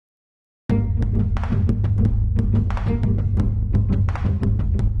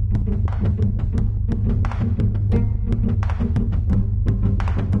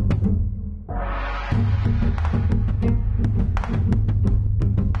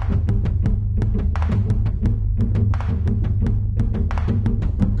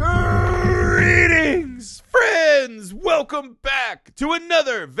welcome back to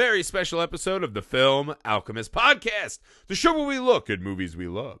another very special episode of the Film Alchemist Podcast, the show where we look at movies we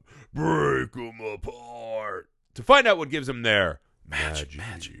love, break them apart, to find out what gives them their magic.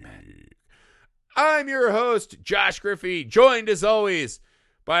 I'm your host, Josh Griffey, joined as always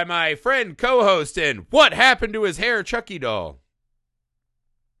by my friend, co-host, and what happened to his hair, Chucky doll,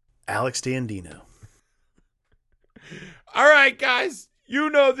 Alex Dandino. All right, guys. You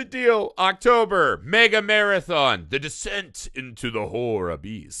know the deal. October, Mega Marathon, The Descent into the Horror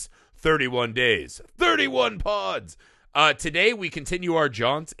Abyss. 31 days, 31 pods. Today, we continue our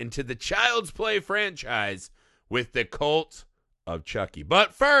jaunt into the Child's Play franchise with the Cult of Chucky.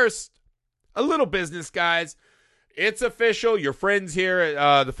 But first, a little business, guys. It's official. Your friends here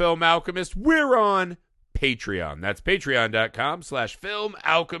at the Film Alchemist, we're on Patreon. That's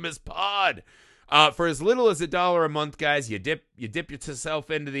patreon.com/filmalchemistpod. For as little as $1 a month, guys, you dip yourself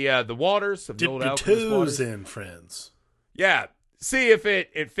into the waters of the old Alchemist waters. Dip your toes in, friends. Yeah, see if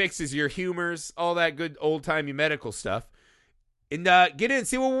it fixes your humors, all that good old-timey medical stuff. And get in,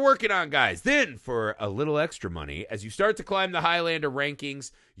 see what we're working on, guys. Then, for a little extra money, as you start to climb the Highlander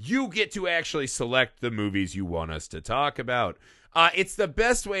rankings, you get to actually select the movies you want us to talk about. It's the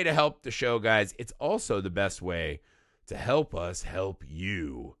best way to help the show, guys. It's also the best way to help us help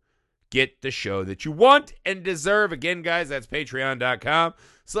you get the show that you want and deserve. Again, guys, that's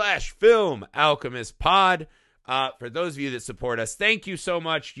patreon.com/filmalchemistpod. For those of you that support us, thank you so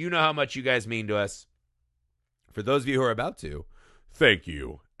much. You know how much you guys mean to us. For those of you who are about to, thank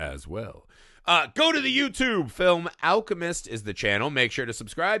you as well. Go to the YouTube. Film Alchemist is the channel. Make sure to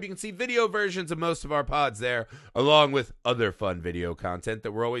subscribe. You can see video versions of most of our pods there, along with other fun video content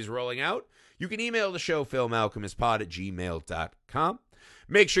that we're always rolling out. You can email the show, filmalchemistpod@gmail.com.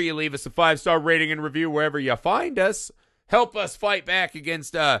 Make sure you leave us a 5-star rating and review wherever you find us. Help us fight back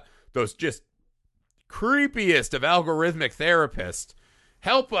against those just creepiest of algorithmic therapists.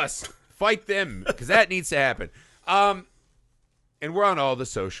 Help us fight them, because that needs to happen. And we're on all the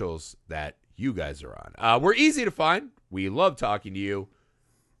socials that you guys are on. We're easy to find. We love talking to you.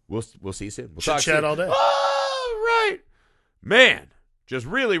 We'll see you soon. We'll talk chat all day. All right. Man, just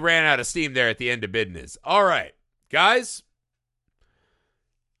really ran out of steam there at the end of business. All right, guys.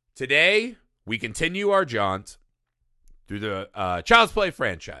 Today, we continue our jaunt through the Child's Play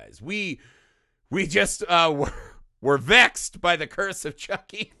franchise. We just were vexed by the curse of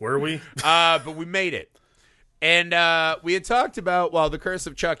Chucky. Were we? But we made it. And we had talked about, well, the curse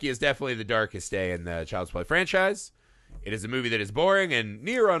of Chucky is definitely the darkest day in the Child's Play franchise. It is a movie that is boring and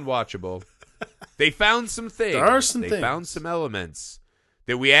near unwatchable. They found some things. There are some things. They found some elements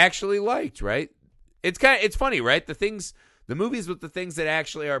that we actually liked, right? It's funny, right? The movies with the things that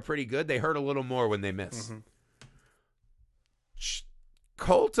actually are pretty good, they hurt a little more when they miss. Mm-hmm.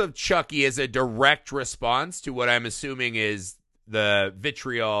 Cult of Chucky is a direct response to what I'm assuming is the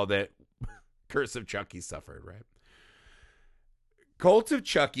vitriol that Curse of Chucky suffered, right? Cult of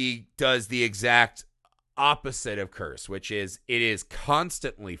Chucky does the exact opposite of Curse, which is it is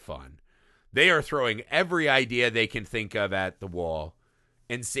constantly fun. They are throwing every idea they can think of at the wall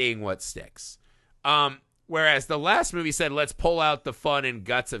and seeing what sticks. Whereas the last movie said, let's pull out the fun and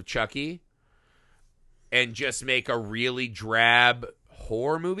guts of Chucky and just make a really drab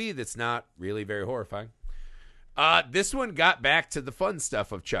horror movie that's not really very horrifying. This one got back to the fun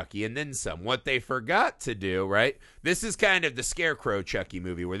stuff of Chucky and then some. What they forgot to do, right? This is kind of the Scarecrow Chucky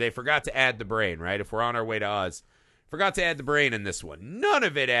movie where they forgot to add the brain, right? If we're on our way to Oz, forgot to add the brain in this one. None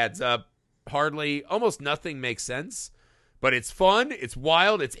of it adds up. Hardly, almost nothing makes sense. But it's fun, it's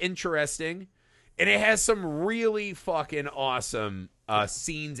wild, it's interesting. And it has some really fucking awesome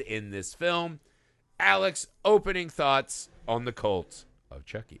scenes in this film. Alex, opening thoughts on the Cult of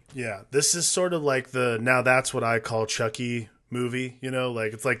Chucky. Yeah, this is sort of like the Now That's What I Call Chucky movie, you know?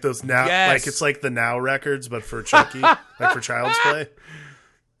 Like, it's like those now, yes. Like, it's like the Now records, but for Chucky, like for Child's Play.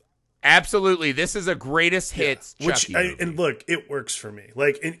 Absolutely. This is a greatest hits Chucky movie. And look, it works for me.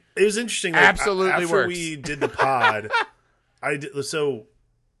 Like, it was interesting. Like, Absolutely after works. we did the pod, so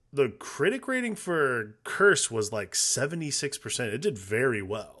the critic rating for Curse was like 76%. It did very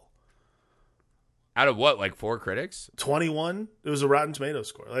well. Out of what, like 4 critics? 21. It was a Rotten Tomatoes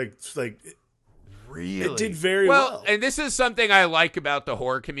score. Really? It did very well. And this is something I like about the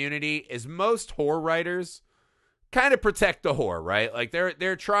horror community is most horror writers kind of protect the horror, right? Like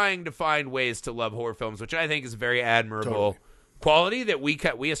they're trying to find ways to love horror films, which I think is very admirable quality that we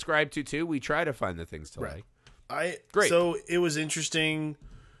ascribe to too. We try to find the things to like. Great. So it was interesting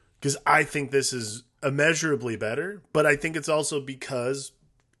because I think this is immeasurably better, but I think it's also because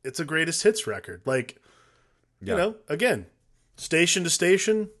it's a greatest hits record. Like, you know, again, station to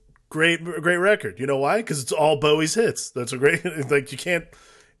station, great record. You know why? Because it's all Bowie's hits. That's a great like you can't.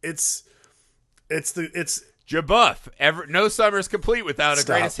 It's Jabuff. No summer's complete without a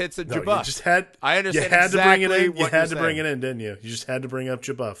greatest hits of Jabuff. You just had. I understand. You had exactly to bring it in. You what had to you're bring saying. it in, didn't you? You just had to bring up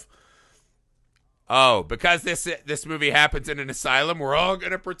Jabuff. Oh, because this movie happens in an asylum, we're all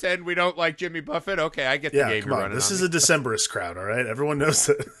gonna pretend we don't like Jimmy Buffett. Okay, I get the Yeah, game come you're on. running. This on is me. a Decemberist crowd, all right? Everyone knows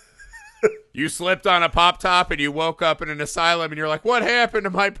that. You slipped on a pop top and you woke up in an asylum and you're like, "What happened to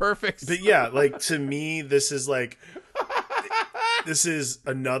my perfect?" But yeah, like to me, this is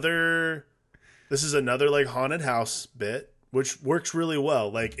another like haunted house bit, which works really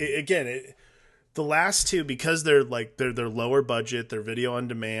well. Like the last two, because they're lower budget, they're video on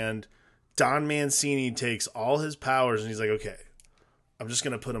demand. Don Mancini takes all his powers and he's like, okay, I'm just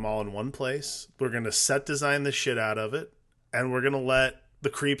gonna put them all in one place. We're gonna set design the shit out of it, and we're gonna let the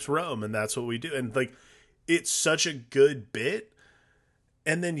creeps roam, and that's what we do. And like, it's such a good bit.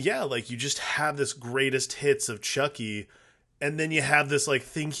 And then yeah, like you just have this greatest hits of Chucky, and then you have this like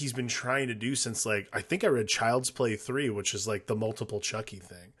thing he's been trying to do since like I think I read Child's Play 3, which is like the multiple Chucky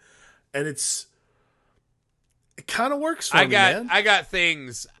thing, and it kind of works for me, man. I got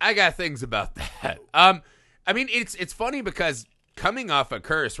things about that. I mean, it's funny because coming off a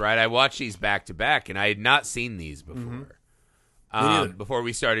Curse, right? I watched these back to back, and I had not seen these before. Before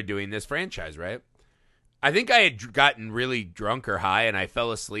we started doing this franchise, right? I think I had gotten really drunk or high, and I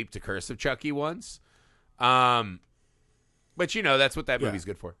fell asleep to Curse of Chucky once. But you know, that's what that movie's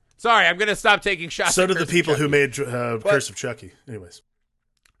good for. Sorry, I'm gonna stop taking shots. So at did the Curse of people who Chucky. made Curse of Chucky. Anyways.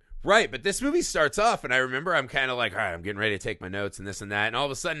 Right, but this movie starts off, and I remember I'm kind of like, all right, I'm getting ready to take my notes and this and that, and all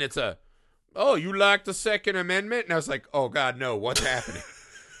of a sudden it's oh, you like the Second Amendment? And I was like, oh, God, no, what's happening?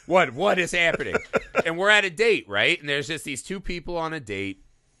 What is happening? And we're at a date, right? And there's just these two people on a date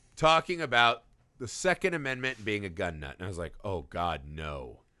talking about the Second Amendment and being a gun nut. And I was like, oh, God,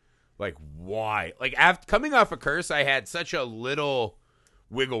 no. Like, why? Like, coming off a Curse, I had such a little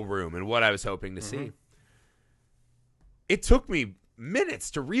wiggle room in what I was hoping to see. It took me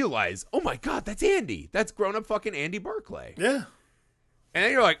minutes to realize, oh my God, that's Andy. That's grown-up fucking Andy Barclay. Yeah. And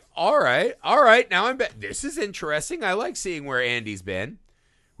then you're like, all right, now I'm back. This is interesting. I like seeing where Andy's been.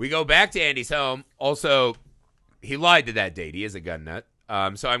 We go back to Andy's home. Also, he lied to that date. He is a gun nut.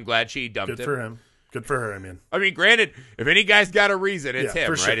 So I'm glad she dumped him. Good for him. Good for her, I mean. I mean, granted, if any guy's got a reason, it's him,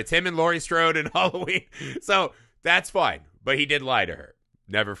 for right? sure. It's him and Laurie Strode and Halloween. So that's fine. But he did lie to her.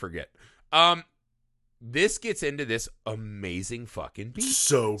 Never forget. This gets into this amazing fucking beat.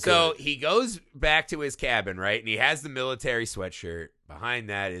 So good. So he goes back to his cabin, right? And he has the military sweatshirt. Behind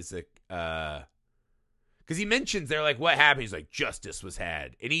that is because he mentions, they're like, what happened? He's like, justice was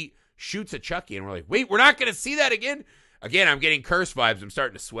had. And he shoots at Chucky, and we're like, wait, we're not going to see that again? Again, I'm getting Curse vibes. I'm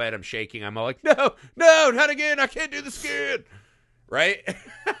starting to sweat. I'm shaking. I'm all like, no, not again. I can't do this again. Right?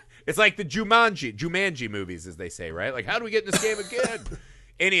 It's like the Jumanji movies, as they say, right? Like, how do we get in this game again?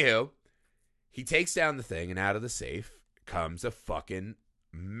 Anywho, he takes down the thing, and out of the safe comes a fucking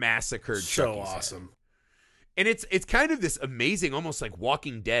massacred so Chucky's awesome. head. And it's kind of this amazing, almost like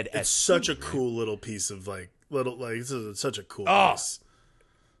Walking Dead. It's such a cool little piece of such a cool piece.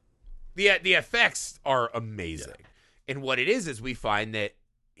 The effects are amazing. Yeah. And what it is we find that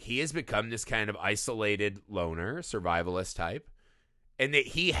he has become this kind of isolated loner, survivalist type, and that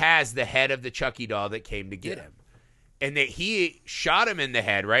he has the head of the Chucky doll that came to get him. And that he shot him in the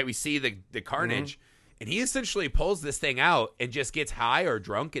head, right? We see the carnage. And he essentially pulls this thing out and just gets high or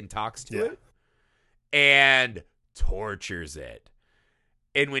drunk and talks to it. And tortures it.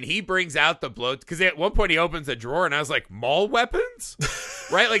 And when he brings out the blow, because at one point he opens a drawer and I was like, mall weapons?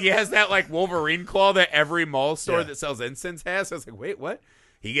 Right? Like he has that like Wolverine claw that every mall store that sells incense has. I was like, wait, what?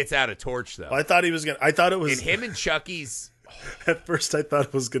 He gets out a torch though. Well, I thought it was. And him and Chucky's. At first I thought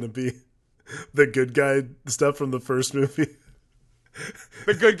it was going to be the good guy stuff from the first movie.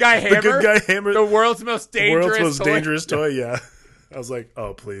 The good guy hammer? The good guy hammer. The world's most dangerous toy, yeah. I was like,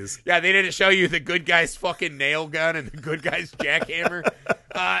 oh, please. Yeah, they didn't show you the good guy's fucking nail gun and the good guy's jackhammer.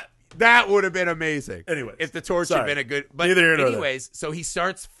 That would have been amazing. Anyways, if the torch had been a good. But anyways, so he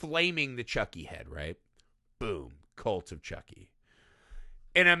starts flaming the Chucky head, right? Boom, Cult of Chucky.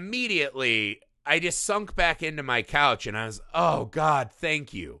 And immediately, I just sunk back into my couch and I was, oh, God,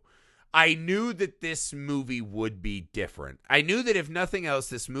 thank you. I knew that this movie would be different. I knew that if nothing else,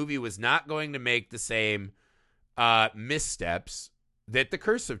 this movie was not going to make the same missteps that The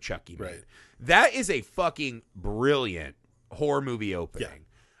Curse of Chucky made. Right. That is a fucking brilliant horror movie opening.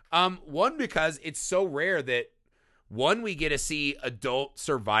 Yeah. One, because it's so rare that, one, we get to see adult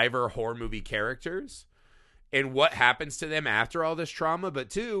survivor horror movie characters and what happens to them after all this trauma. But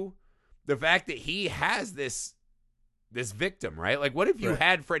two, the fact that he has this this victim, right? Like, what if you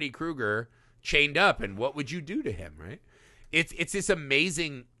had Freddy Krueger chained up, and what would you do to him, right? It's this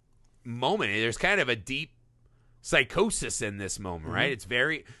amazing moment. There's kind of a deep psychosis in this moment, right? It's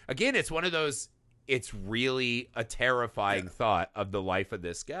very, again, it's one of those, it's really a terrifying thought of the life of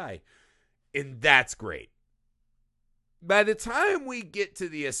this guy. And that's great. By the time we get to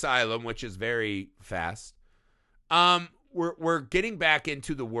the asylum, which is very fast, we're getting back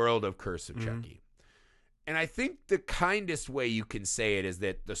into the world of Curse of Chucky. And I think the kindest way you can say it is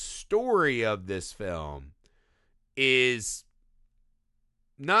that the story of this film is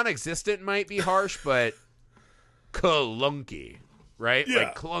non-existent, might be harsh, but clunky, right? Yeah.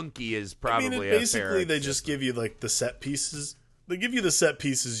 Like, clunky is probably basically they just give you like the set pieces. They give you the set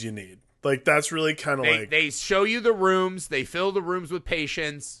pieces you need. Like, that's really kind of like, they show you the rooms, they fill the rooms with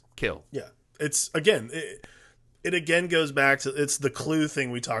patients, kill. yeah. It's again, it again goes back to, it's the Clue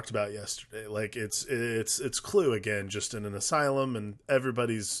thing we talked about yesterday. Like, it's Clue again, just in an asylum, and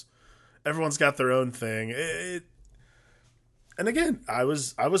everyone's got their own thing. And again, I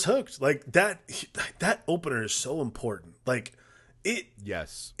was hooked. Like, that opener is so important. Like, it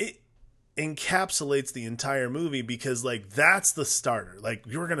encapsulates the entire movie, because like, that's the starter. Like,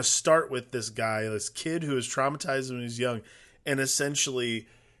 you're going to start with this guy, this kid who was traumatized when he was young, and essentially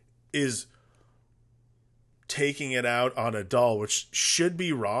is taking it out on a doll, which should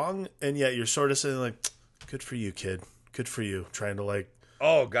be wrong, and yet you're sort of saying like, good for you, kid, good for you, trying to like,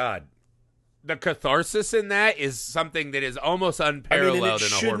 oh god, the catharsis in that is something that is almost unparalleled. I mean, it in a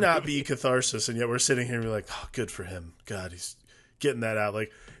should horror not movie. be catharsis, and yet we're sitting here and we're like, oh, good for him, god, he's getting that out.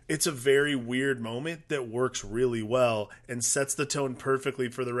 Like, it's a very weird moment that works really well and sets the tone perfectly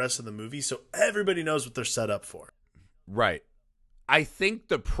for the rest of the movie, so everybody knows what they're set up for. Right. I think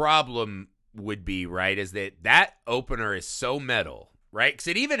the problem would be, right, is that opener is so metal, right? Because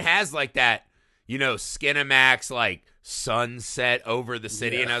it even has like that, Skinamax, like, sunset over the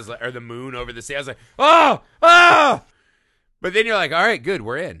city, and I was like, or the moon over the city. I was like, oh! But then you're like, all right, good,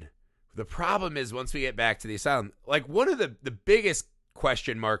 we're in. The problem is, once we get back to the asylum, like, one of the biggest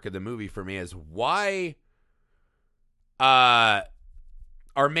question mark of the movie for me is why our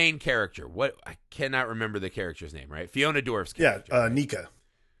main character, I cannot remember the character's name, right? Fiona Dorff's character. Yeah, Nika.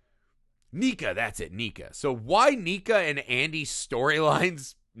 Nika, that's it, Nika. So why Nika and Andy's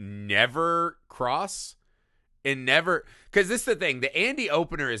storylines never cross and never... Because this is the thing. The Andy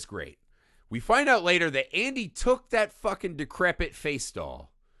opener is great. We find out later that Andy took that fucking decrepit face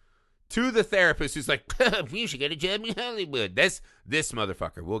doll to the therapist, who's like, you should get a job in Hollywood. This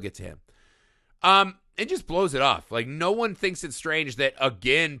motherfucker. We'll get to him. And just blows it off. Like, no one thinks it's strange that,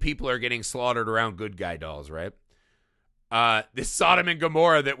 again, people are getting slaughtered around good guy dolls, right? This Sodom and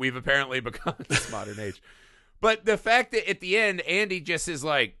Gomorrah that we've apparently become in this modern age. But the fact that at the end, Andy just is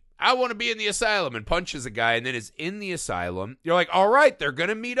like, I want to be in the asylum, and punches a guy, and then is in the asylum. You're like, all right, they're going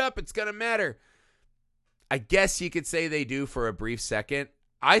to meet up. It's going to matter. I guess you could say they do for a brief second.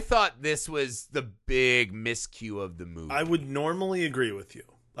 I thought this was the big miscue of the movie. I would normally agree with you.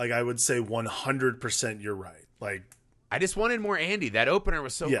 Like, I would say 100% you're right. Like, I just wanted more Andy. That opener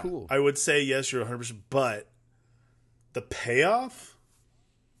was so cool. I would say, yes, you're 100%, but the payoff,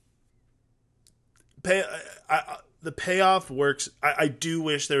 the payoff works. I do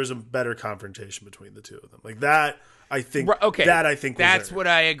wish there was a better confrontation between the two of them. Like, that, I think. Okay, that I think that's was what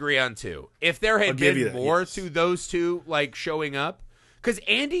I agree on too. If there had been more to those two, like, showing up, because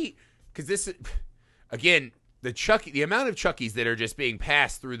this again, the amount of Chuckies that are just being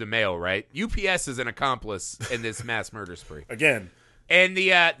passed through the mail, right? UPS is an accomplice in this mass murder spree again. And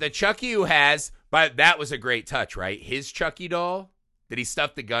the Chucky who has, but that was a great touch, right? His Chucky doll that he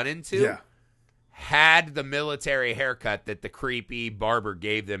stuffed the gun into had the military haircut that the creepy barber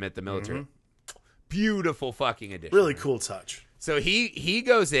gave them at the military. Beautiful fucking addition. Really cool touch. So he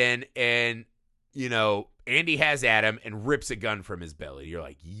goes in, and Andy has at him and rips a gun from his belly. You're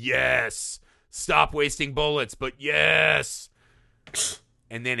like, yes, stop wasting bullets, but yes.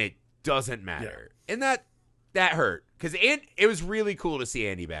 And then it doesn't matter. And that hurt, because it was really cool to see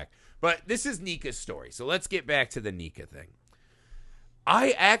Andy back. But this is Nika's story, so let's get back to the Nika thing.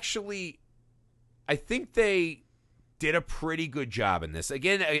 I think they did a pretty good job in this.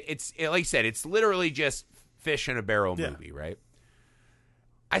 Again, it's like I said, it's literally just fish in a barrel movie, right?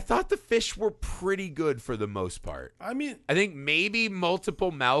 I thought the fish were pretty good for the most part. I mean, I think maybe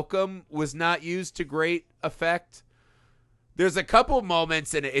multiple Malcolm was not used to great effect. There's a couple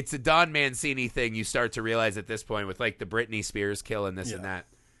moments, and it's a Don Mancini thing you start to realize at this point with, like, the Britney Spears kill and this and that.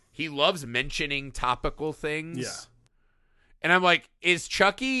 He loves mentioning topical things. Yeah. And I'm like, is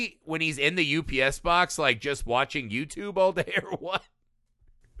Chucky, when he's in the UPS box, like, just watching YouTube all day or what?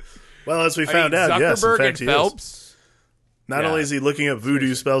 Well, as we found out, Zuckerberg yes, in fact, and Phelps. Not Yeah. only is he looking up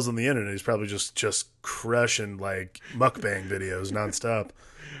voodoo spells on the internet, he's probably just crushing like mukbang videos nonstop.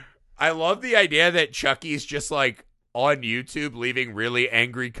 I love the idea that Chucky's just like on YouTube leaving really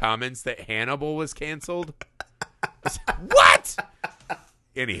angry comments that Hannibal was canceled. What?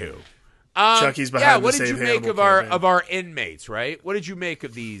 Anywho, Chucky's behind what the did you Save make Hannibal of our campaign. of our inmates? Right? What did you make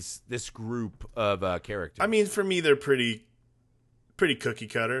of this group of characters? I mean, for me, they're pretty cookie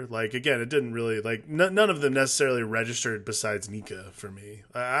cutter. Like, again, it didn't really like none of them necessarily registered besides Nika for me.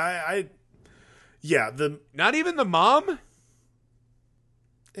 Not even the mom.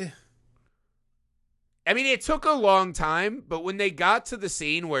 Eh. I mean, it took a long time, but when they got to the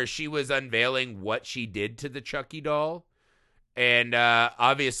scene where she was unveiling what she did to the Chucky doll, and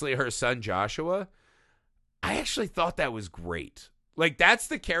obviously her son Joshua, I actually thought that was great. Like, that's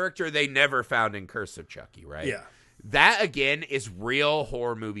the character they never found in Curse of Chucky, right? Yeah. That, again, is real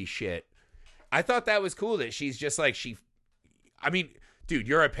horror movie shit. I thought that was cool that she's just like, I mean, dude,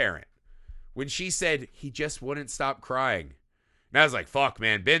 you're a parent. When she said he just wouldn't stop crying, and I was like, fuck,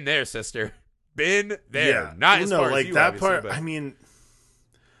 man, been there, sister. Been there. Yeah. Not Well, as no, far like as you, that obviously, part. but I mean,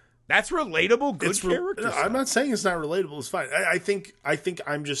 that's relatable, good character. No, I'm not saying it's not relatable. It's fine. I think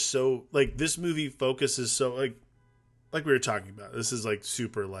I'm just so like this movie focuses so like we were talking about. This is like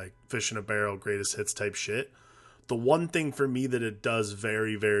super like fish in a barrel, greatest hits type shit. The one thing for me that it does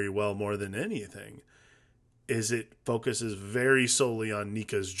very, very well more than anything is it focuses very solely on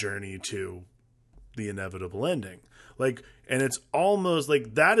Nika's journey to the inevitable ending. Like, and it's almost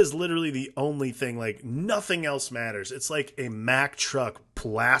like that is literally the only thing, like nothing else matters. It's like a Mack truck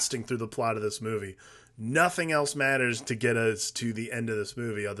blasting through the plot of this movie. Nothing else matters to get us to the end of this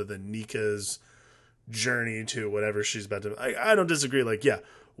movie other than Nika's journey to whatever she's about to. I don't disagree. Like, yeah,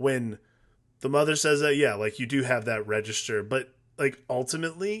 when the mother says that, yeah, like you do have that register, but like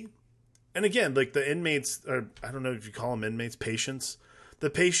ultimately, and again, like the inmates are, I don't know if you call them inmates, patients.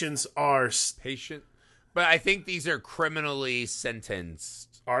 The patients are Patient. But I think these are criminally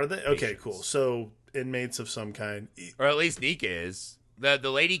sentenced. Are they? Okay, patients. cool. So inmates of some kind. Or at least Nika is. The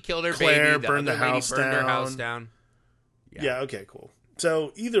lady killed her Claire baby. The burned other the lady house burned her house down. down. Yeah, okay, cool.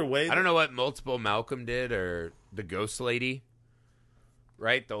 So either way, I don't know what Multiple Malcolm did or the ghost lady.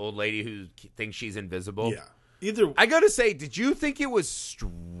 Right? The old lady who thinks she's invisible. Yeah. Either I gotta say, did you think it was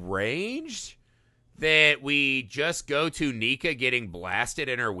strange that we just go to Nika getting blasted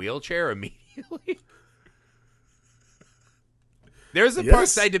in her wheelchair immediately? There's a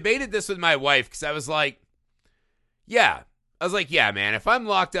part, I debated this with my wife because I was like, yeah, man, if I'm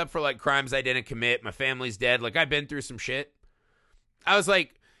locked up for like crimes I didn't commit, my family's dead, like I've been through some shit. I was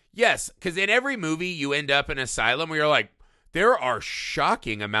like, yes, because in every movie you end up in an asylum where you're like, there are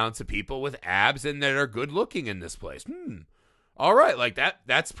shocking amounts of people with abs and that are good looking in this place. All right, like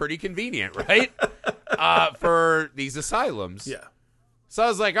that's pretty convenient, right? For these asylums. yeah. So I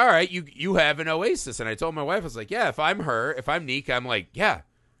was like, all right, you have an oasis. And I told my wife, I was like, yeah, if I'm Nika, I'm like, yeah,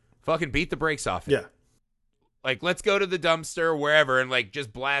 fucking beat the brakes off it. Yeah. Like, let's go to the dumpster or wherever and like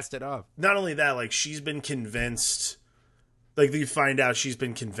just blast it off. Not only that, like she's been convinced. Like you find out she's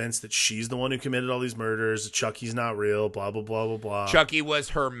been convinced that she's the one who committed all these murders. Chucky's not real. Blah blah blah blah blah. Chucky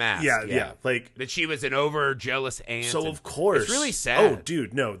was her mask. Yeah. Like that, she was an over jealous aunt. so, of course, it's really sad. Oh,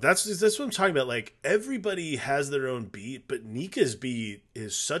 dude, no, that's what I'm talking about. Like everybody has their own beat, but Nika's beat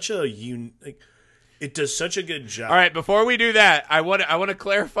is such a like, it does such a good job. All right, before we do that, I want to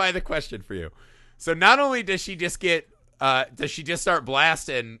clarify the question for you. So not only does she just start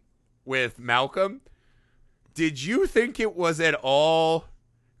blasting with Malcolm? Did you think it was at all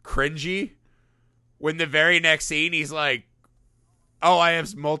cringy when the very next scene he's like, oh, I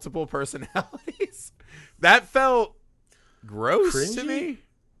have multiple personalities? That felt gross to me.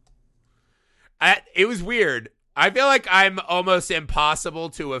 It was weird. I feel like I'm almost impossible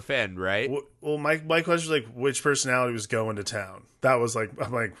to offend, right? Well, my question was like, which personality was going to town? That was like,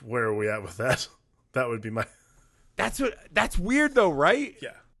 I'm like, where are we at with that? That would be my. That's weird though, right? Yeah.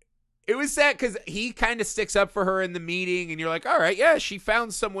 It was sad because he kind of sticks up for her in the meeting, and you're like, all right, yeah, she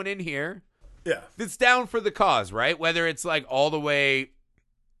found someone in here Yeah. that's down for the cause, right? Whether it's like all the way,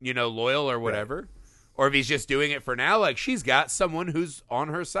 loyal or whatever, or if he's just doing it for now, like she's got someone who's on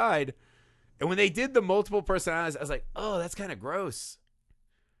her side. And when they did the multiple personalities, I was like, oh, that's kind of gross.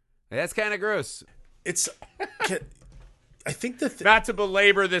 That's kind of gross. It's. I think the Not to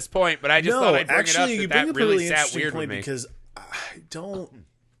belabor this point, but I just thought I'd bring actually, it you up bring that up a really really sat interesting weird point with me. because I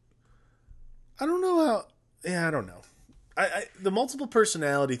don't know how. Yeah, I don't know. The multiple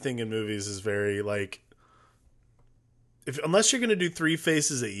personality thing in movies is very like. Unless you're going to do Three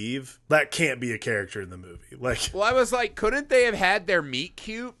Faces of Eve, that can't be a character in the movie. Like, Well, I was like, couldn't they have had their meet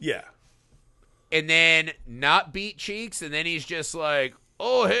cute? yeah, and then not beat cheeks, and then he's just like,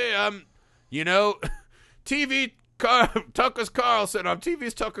 oh, hey, I'm, TV Tucker Carlson. I'm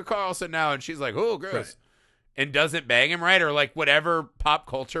TV's Tucker Carlson now. And she's like, oh, gross. Right. And doesn't bang him, right? Or like whatever pop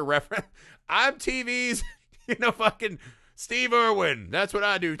culture reference. I'm TV's, fucking Steve Irwin. That's what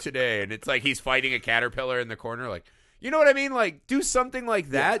I do today. And it's like he's fighting a caterpillar in the corner. Like, you know what I mean? Like, do something like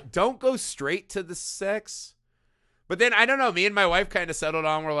that. Yeah. Don't go straight to the sex. But then, I don't know, me and my wife kind of settled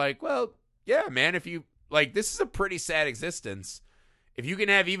on. We're like, well, yeah, man, if you, like, this is a pretty sad existence. If you can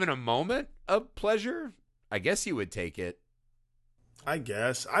have even a moment of pleasure, I guess you would take it. I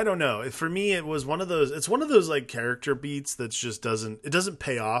guess. I don't know. For me, it's one of those like character beats that just doesn't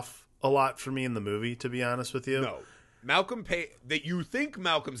pay off a lot for me in the movie, to be honest with you. No. That you think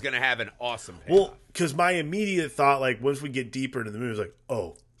Malcolm's going to have an awesome payoff. Well, because my immediate thought, like, once we get deeper into the movie, is like,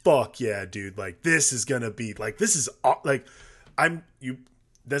 oh, fuck yeah, dude. Like, this is going to be, like, that's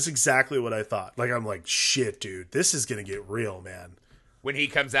exactly what I thought. Like, I'm like, shit, dude, this is going to get real, man. When he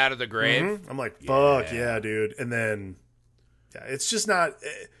comes out of the grave? Mm-hmm. I'm like, fuck yeah, dude. And then, yeah, it's just not,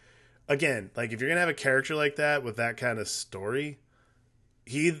 again, like, if you're going to have a character like that with that kind of story,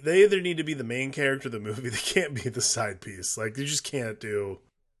 they either need to be the main character of the movie. They can't be the side piece. Like, you just can't do.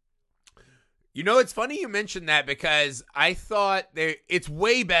 It's funny you mentioned that because I thought it's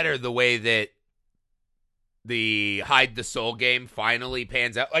way better the way that the Hide the Soul game finally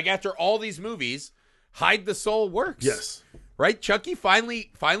pans out. Like, after all these movies, Hide the Soul works. Yes. Right? Chucky finally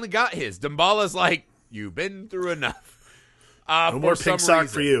got his. Dumbala's like, you've been through enough. No more pink sock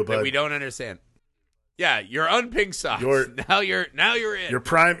for you, but we don't understand. Yeah, you're on pink socks. Now you're in. Your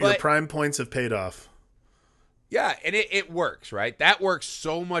prime points have paid off. Yeah, and it works, right? That works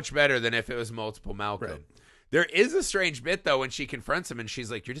so much better than if it was multiple Malcolm. Right. There is a strange bit though when she confronts him and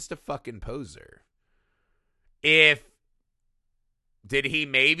she's like, "You're just a fucking poser." Did he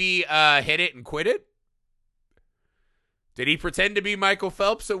maybe hit it and quit it? Did he pretend to be Michael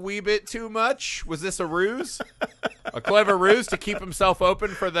Phelps a wee bit too much? Was this a ruse? A clever ruse to keep himself open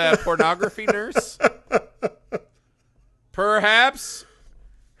for the pornography nurse? Perhaps.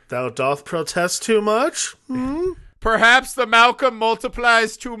 Thou doth protest too much? Hmm? Perhaps the Malcolm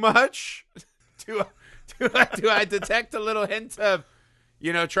multiplies too much? Do I detect a little hint of,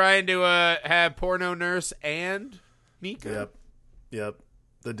 trying to have porno nurse and Nika? Yep.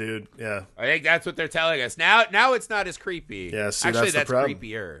 The dude, yeah. I think that's what they're telling us. Now it's not as creepy. Yeah, see, actually, that's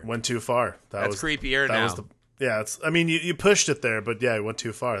creepier. Went too far. That's creepier now. You pushed it there, but yeah, it went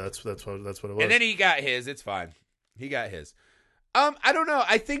too far. That's what it was. And then he got his. It's fine. He got his. I don't know.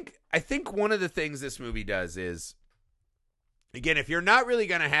 I think one of the things this movie does is, again, if you're not really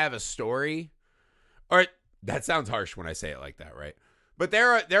going to have a story, or that sounds harsh when I say it like that, right? But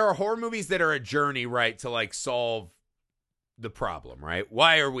there are horror movies that are a journey, right, to like solve the problem, right?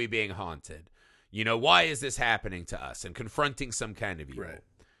 Why are we being haunted? Why is this happening to us? And confronting some kind of evil. Right.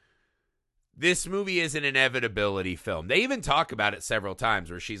 This movie is an inevitability film. They even talk about it several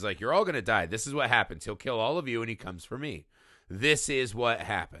times where she's like, you're all going to die. This is what happens. He'll kill all of you and he comes for me. This is what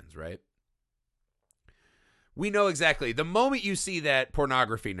happens, right? We know exactly. The moment you see that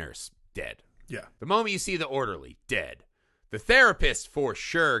pornography nurse, dead. Yeah. The moment you see the orderly, dead. The therapist for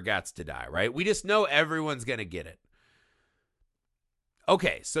sure gots to die, right? We just know everyone's going to get it.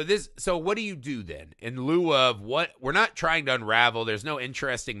 Okay, so what do you do then in lieu of what we're not trying to unravel? There's no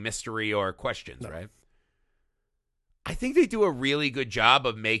interesting mystery or questions, right? I think they do a really good job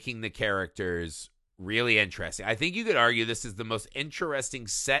of making the characters really interesting. I think you could argue this is the most interesting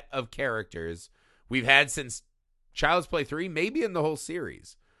set of characters we've had since Child's Play 3, maybe in the whole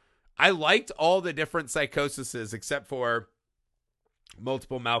series. I liked all the different psychoses except for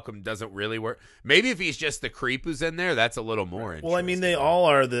multiple Malcolm doesn't really work. Maybe if he's just the creep who's in there, that's a little more interesting. Well, I mean, they all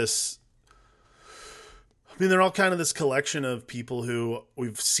are this. I mean, they're all kind of this collection of people who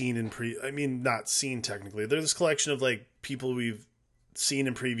we've seen not seen technically. They're this collection of like people we've seen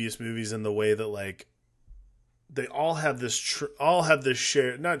in previous movies in the way that like they all have this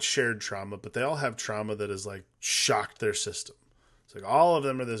shared, not shared trauma, but they all have trauma that has like shocked their system. It's like all of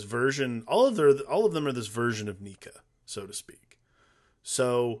them are this version. All of them are this version of Nika, so to speak.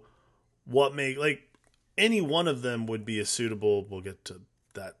 So any one of them would be a suitable, we'll get to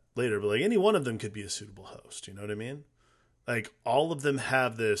that later, but like any one of them could be a suitable host. You know what I mean? Like all of them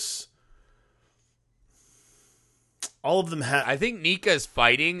have this, I think Nika's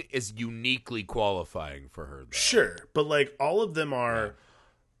fighting is uniquely qualifying for her, though. Sure. But like all of them are,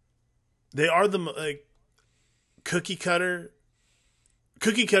 they are the like cookie cutter.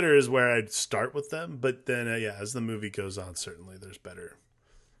 Cookie cutter is where I'd start with them, but then as the movie goes on, certainly there's better.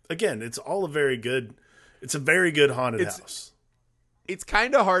 Again, it's a very good haunted house. It's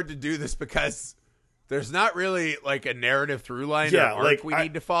kind of hard to do this because There's not really like a narrative through line Yeah, or arc like, we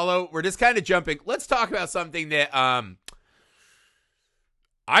need to follow. We're just kind of jumping. Let's talk about something that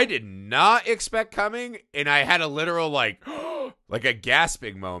I did not expect coming, and I had a literal like like a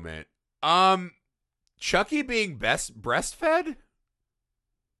gasping moment. Chucky being best breastfed?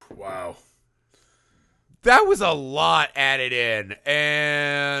 Wow. That was a lot added in,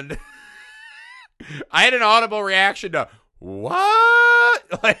 and I had an audible reaction to what?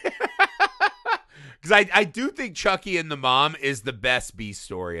 Because I do think Chucky and the mom is the best B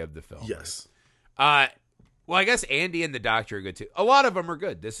story of the film. Yes. Well, I guess Andy and the doctor are good too. A lot of them are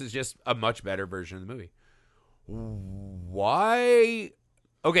good. This is just a much better version of the movie. Why?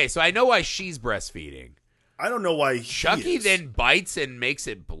 Okay, so I know why she's breastfeeding. I don't know why Chucky then bites and makes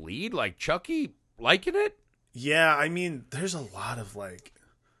it bleed. Like Chucky liking it? Yeah, I mean, there's a lot of like.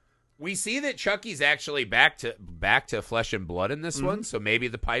 We see that Chucky's actually back to flesh and blood in this one, so maybe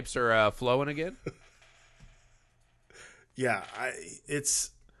the pipes are flowing again. Yeah,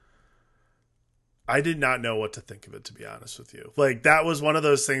 I did not know what to think of it, to be honest with you. Like, that was one of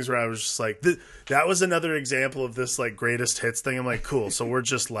those things where I was just like, that was another example of this like greatest hits thing. I'm like, cool. So we're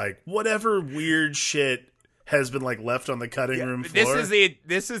just like, whatever weird shit has been like left on the cutting room floor.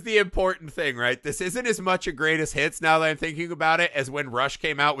 This is the important thing, right? This isn't as much a greatest hits now that I'm thinking about it as when Rush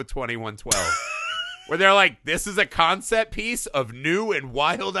came out with 2112. Where they're like, this is a concept piece of new and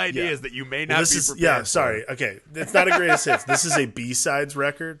wild ideas that you may not be prepared Yeah, for. sorry. Okay. It's not a greatest hits. This is a B-sides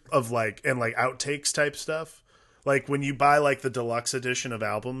record of like, and like outtakes type stuff. Like when you buy like the deluxe edition of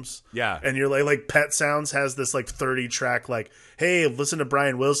albums. Yeah. And you're like Pet Sounds has this like 30 track, like, hey, listen to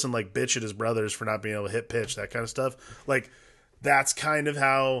Brian Wilson like bitch at his brothers for not being able to hit pitch, that kind of stuff. Like that's kind of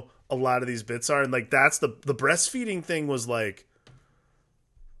how a lot of these bits are. And like that's the breastfeeding thing was like,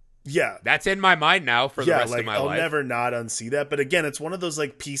 yeah, that's in my mind now for the rest like, of my I'll life. never not unsee that. But again, it's one of those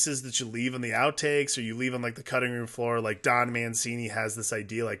like pieces that you leave in the outtakes or you leave on like the cutting room floor. Like Don Mancini has this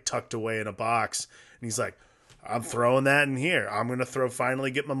idea like tucked away in a box, and he's like, I'm throwing that in here. I'm gonna finally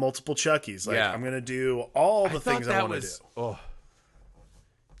get my multiple Chuckies. Like I'm gonna do all the things I want to do. Oh.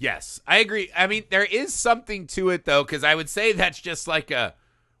 Yes, I agree. I mean, there is something to it though, because I would say that's just like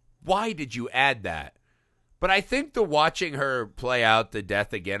why did you add that? But I think the watching her play out the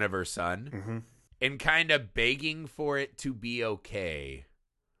death again of her son and kind of begging for it to be okay,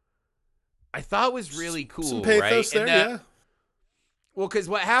 I thought was really cool. Some pathos right? there, yeah. Well, because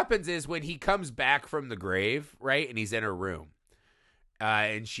what happens is when he comes back from the grave, right, and he's in her room,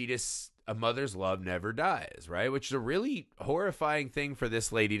 and a mother's love never dies, right? Which is a really horrifying thing for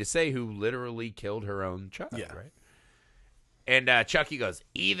this lady to say who literally killed her own child, right? And Chucky goes,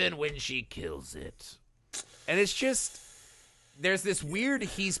 even when she kills it. And it's just, there's this weird,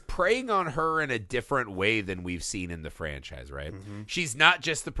 he's preying on her in a different way than we've seen in the franchise, right? Mm-hmm. She's not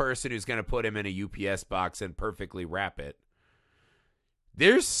just the person who's going to put him in a UPS box and perfectly wrap it.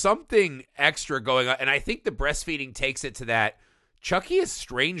 There's something extra going on, and I think the breastfeeding takes it to that. Chucky is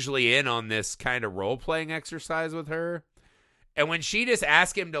strangely in on this kind of role-playing exercise with her. And when she just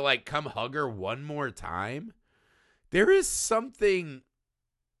asks him to, like, come hug her one more time, there is something...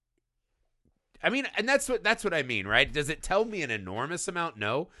 I mean, and that's what I mean, right? Does it tell me an enormous amount?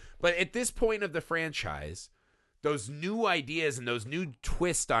 No. But at this point of the franchise, those new ideas and those new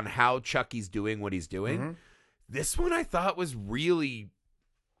twists on how Chucky's doing what he's doing, this one I thought was really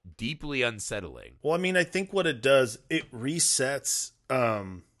deeply unsettling. Well, I mean, I think what it does, it resets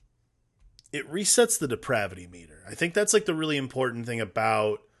the depravity meter. I think that's like the really important thing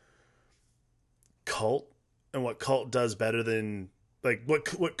about Cult and what Cult does better than like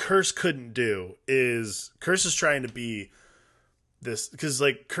what Curse couldn't do is Curse is trying to be this, because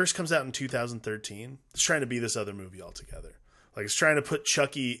like Curse comes out in 2013. It's trying to be this other movie altogether. Like it's trying to put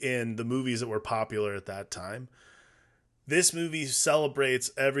Chucky in the movies that were popular at that time. This movie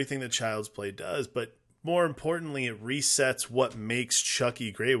celebrates everything that Child's Play does, but more importantly, it resets what makes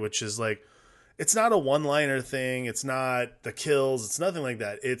Chucky great, which is like, it's not a one-liner thing. It's not the kills. It's nothing like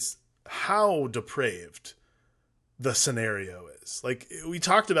that. It's how depraved the scenario is. Like, we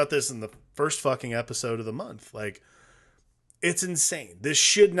talked about this in the first fucking episode of the month. Like, it's insane. This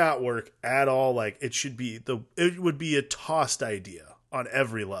should not work at all. Like, it would be a tossed idea on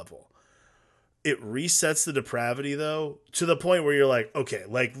every level. It resets the depravity, though, to the point where you're like, okay,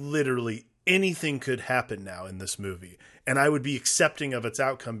 like, literally anything could happen now in this movie. And I would be accepting of its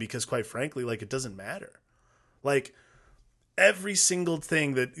outcome because, quite frankly, like, it doesn't matter. Like, every single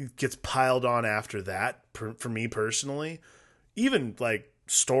thing that gets piled on after that, for me personally, even like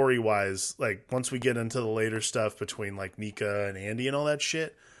story wise, like once we get into the later stuff between like Nika and Andy and all that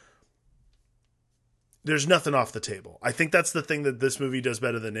shit, there's nothing off the table. I think that's the thing that this movie does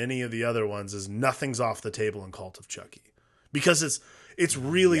better than any of the other ones is nothing's off the table in Cult of Chucky. Because it's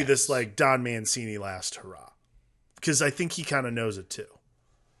really this like Don Mancini last hurrah. Because I think he kind of knows it too.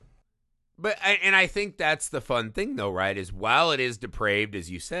 But I think that's the fun thing though, right? Is while it is depraved,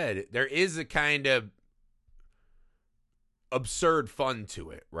 as you said, there is a kind of absurd fun to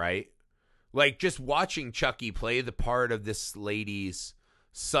it, right? Like just watching Chucky play the part of this lady's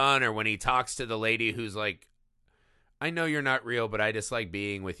son, or when he talks to the lady who's like, I know you're not real, but I just like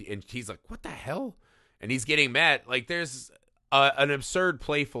being with you. And he's like, what the hell? And he's getting mad. Like there's an absurd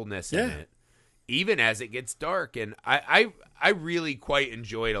playfulness in it, even as it gets dark. And I really quite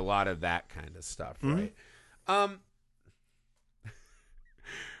enjoyed a lot of that kind of stuff, right?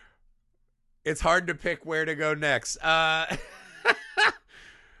 It's hard to pick where to go next.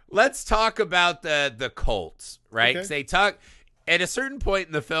 Let's talk about the cults, right? 'Cause they talk at a certain point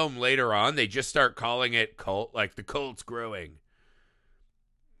in the film later on, they just start calling it cult, like the cult's growing.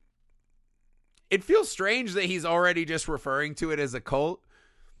 It feels strange that he's already just referring to it as a cult.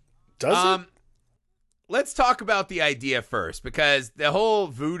 Does it? Let's talk about the idea first, because the whole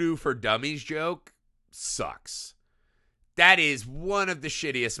voodoo for dummies joke sucks. That is one of the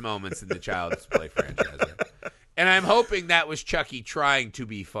shittiest moments in the Child's Play franchise. And I'm hoping that was Chucky trying to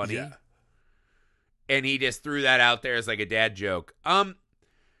be funny. Yeah. And he just threw that out there as like a dad joke. I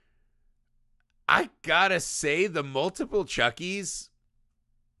gotta say, the multiple Chuckies.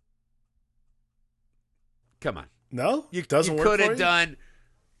 Come on. No? You doesn't work could for have you? done.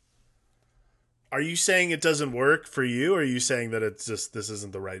 Are you saying it doesn't work for you, or are you saying that it's just this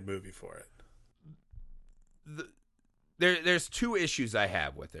isn't the right movie for it? There's two issues I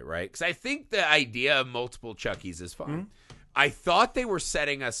have with it, right? Because I think the idea of multiple Chuckies is fine. Mm-hmm. I thought they were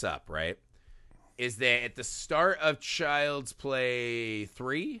setting us up, right? Is that at the start of Child's Play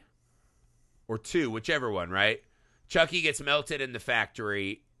 3 or 2, whichever one, right? Chucky gets melted in the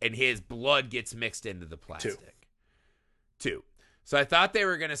factory and his blood gets mixed into the plastic. Two. So I thought they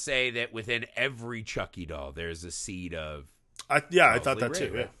were going to say that within every Chucky doll, there's a seed of. I thought that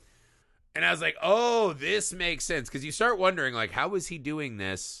too. Yeah. And I was like, oh, this makes sense. Because you start wondering, like, how is he doing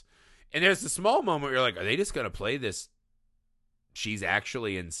this? And there's a small moment where you're like, are they just going to play this she's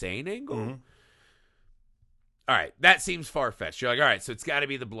actually insane angle? Mm-hmm. All right, that seems far-fetched. You're like, all right, so it's got to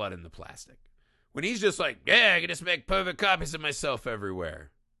be the blood in the plastic. When he's just like, yeah, I can just make perfect copies of myself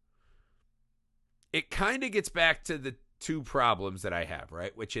everywhere. It kind of gets back to the two problems that I have,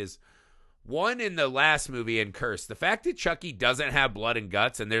 right? Which is, one, in the last movie in Curse, the fact that Chucky doesn't have blood and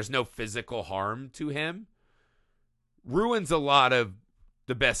guts and there's no physical harm to him ruins a lot of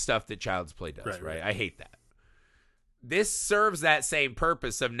the best stuff that Child's Play does, right? I hate that. This serves that same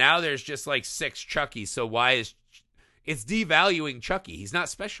purpose of now there's just like 6 Chuckies, so why is... It's devaluing Chucky. He's not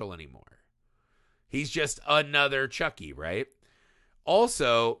special anymore. He's just another Chucky, right?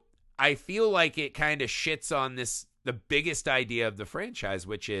 Also, I feel like it kind of shits on the biggest idea of the franchise,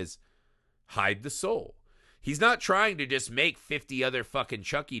 which is hide the soul. He's not trying to just make 50 other fucking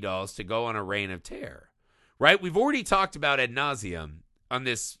Chucky dolls to go on a reign of terror, right? We've already talked about ad nauseum on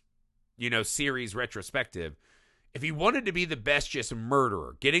this, series retrospective. If he wanted to be the best just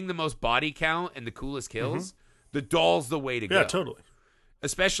murderer, getting the most body count and the coolest kills, the doll's the way to go. Yeah, totally.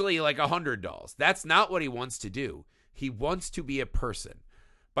 Especially like 100 dolls. That's not what he wants to do. He wants to be a person.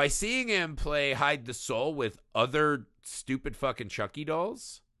 By seeing him play hide the soul with other stupid fucking Chucky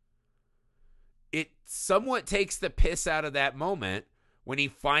dolls, it somewhat takes the piss out of that moment when he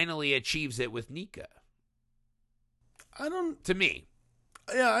finally achieves it with Nika. To me.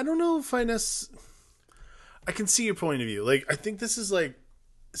 Yeah, I don't know if I can see your point of view. Like, I think this is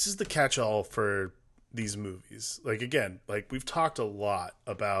the catch-all for these movies. Like, again, like we've talked a lot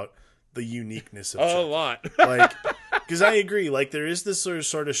about the uniqueness of Chucky. A lot. Like, because I agree. Like, there is this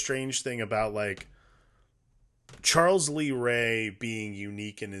sort of strange thing about like Charles Lee Ray being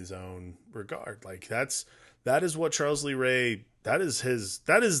unique in his own regard. Like, that is what Charles Lee Ray. That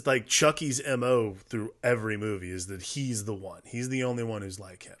is like Chucky's MO through every movie, is that he's the one. He's the only one who's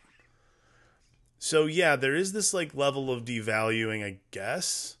like him. So yeah, there is this like level of devaluing, I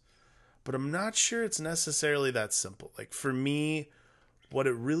guess, but I'm not sure it's necessarily that simple. Like, for me, what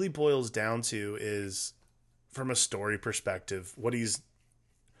it really boils down to is, from a story perspective, what it's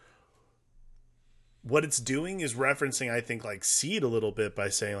doing is referencing, I think, like Seed a little bit by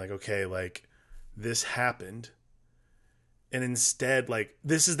saying like, okay, like this happened. And instead, like,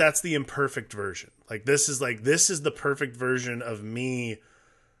 that's the imperfect version. Like, this is the perfect version of me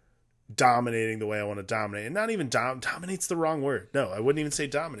dominating the way I want to dominate. And not even dominate's the wrong word. No, I wouldn't even say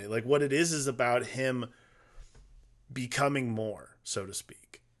dominate. Like, what it is about him becoming more, so to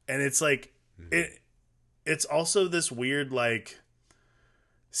speak. And it's like, it's also this weird like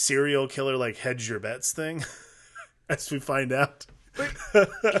serial killer like hedge your bets thing, as we find out.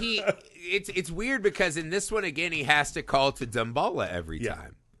 It's weird because in this one again he has to call to Damballa every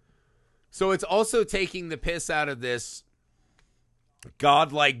time. So it's also taking the piss out of this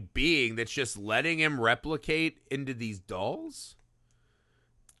godlike being that's just letting him replicate into these dolls.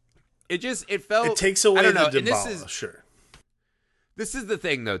 It felt, it takes away the Damballa, and sure. This is the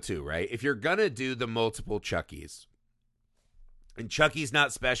thing though too, right? If you're gonna do the multiple Chuckies, and Chucky's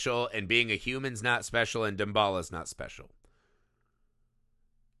not special, and being a human's not special, and Damballa's not special,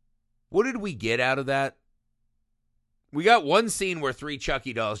 what did we get out of that? We got one scene where 3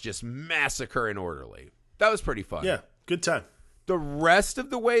 Chucky dolls just massacre an orderly. That was pretty fun. Yeah, good time. The rest of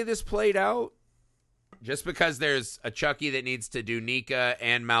the way this played out, just because there's a Chucky that needs to do Nika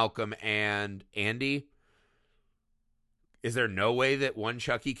and Malcolm and Andy, is there no way that one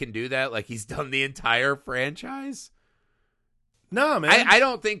Chucky can do that? Like he's done the entire franchise? No, man. I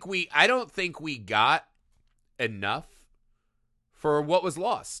don't think we got enough for what was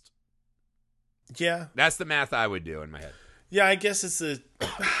lost. Yeah. That's the math I would do in my head. Yeah, I guess this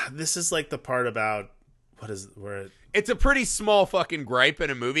is like the part about it's a pretty small fucking gripe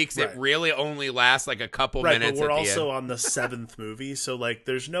in a movie because it really only lasts like a couple minutes. But we're at the also end. on the 7th movie, so like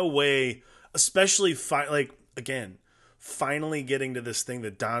there's no way, especially finally getting to this thing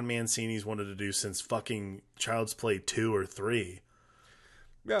that Don Mancini's wanted to do since fucking Child's Play 2 or 3.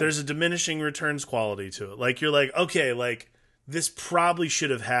 Yeah. There's a diminishing returns quality to it. Like you're like, okay, like this probably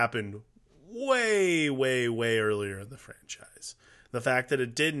should have happened way, way, way earlier in the franchise. The fact that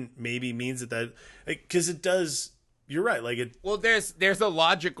it didn't maybe means that because it does. You're right. Like it. Well, there's a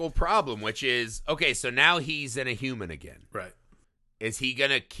logical problem, which is okay. So now he's in a human again, right? Is he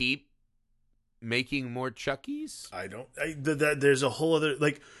gonna keep making more Chuckies? There's a whole other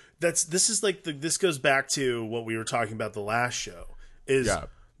like this goes back to what we were talking about the last show.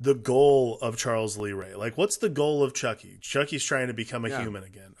 The goal of Charles Lee Ray. Like, what's the goal of Chucky? Chucky's trying to become a human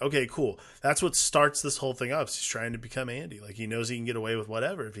again. Okay, cool. That's what starts this whole thing up. He's trying to become Andy. Like, he knows he can get away with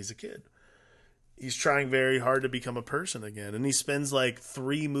whatever if he's a kid. He's trying very hard to become a person again. And he spends like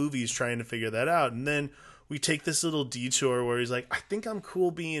 3 movies trying to figure that out. And then we take this little detour where he's like, I think I'm cool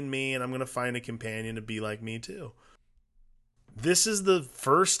being me and I'm going to find a companion to be like me too. This is the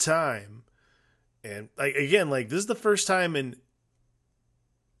first time. And like, again, like this is the first time in,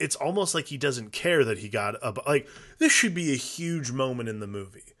 it's almost like he doesn't care that he got like this should be a huge moment in the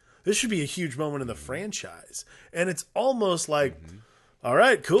movie. This should be a huge moment in the franchise. And it's almost like, all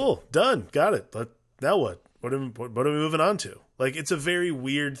right, cool, done, got it. But now what? What are we moving on to? Like it's a very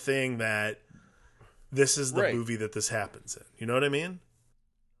weird thing that this is the movie that this happens in. You know what I mean?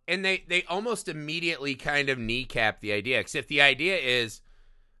 And they almost immediately kind of kneecap the idea. Because if the idea is,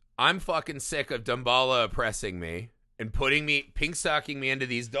 I'm fucking sick of Damballa oppressing me and pink-socking me into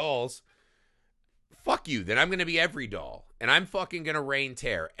these dolls, fuck you. Then I'm going to be every doll. And I'm fucking going to reign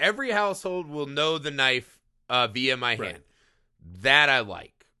terror. Every household will know the knife via my hand. That I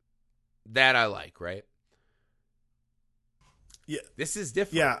like. Right? Yeah. This is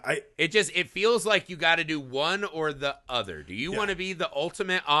different. Yeah. It feels like you got to do one or the other. Do you want to be the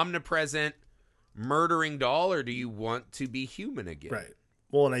ultimate omnipresent murdering doll, or do you want to be human again? Right.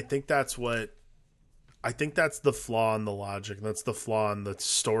 Well, and I think that's the flaw in the logic. That's the flaw in the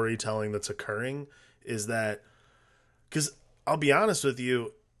storytelling that's occurring, is that, because I'll be honest with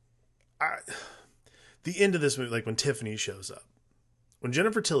you, the end of this movie, like when Tiffany shows up, when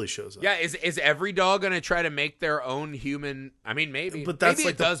Jennifer Tilly shows up. Yeah, is every dog going to try to make their own human? I mean, maybe. But that's maybe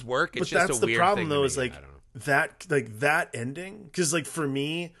like it does work. It's just that's a the weird problem, thing though, to is me. like I don't know. that ending. Because like for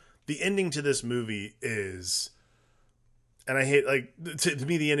me, the ending to this movie is, and I hate, like, to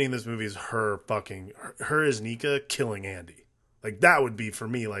me, the ending of this movie is her as Nika killing Andy. Like that would be for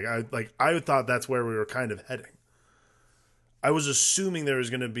me. I thought that's where we were kind of heading. I was assuming there was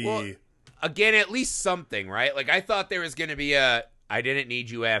going to be. Well, again, at least something, right? Like I thought there was going to be I didn't need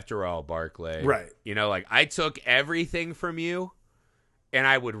you after all, Barclay. Right. You know, like I took everything from you and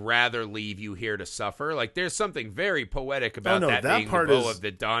I would rather leave you here to suffer. Like there's something very poetic about that being part the bow of the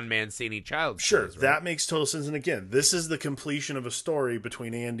Don Mancini child. Sure, stories, right? That makes total sense. And again, this is the completion of a story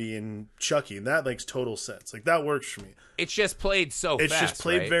between Andy and Chucky, and that makes total sense. Like that works for me. It's just played so fast. It's just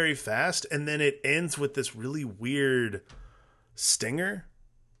played right? very fast, and then it ends with this really weird stinger.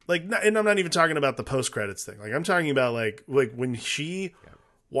 Like, and I'm not even talking about the post-credits thing. Like, I'm talking about like when she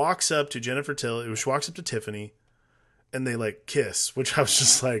walks up to Jennifer Tilly, she walks up to Tiffany, and they like kiss, which I was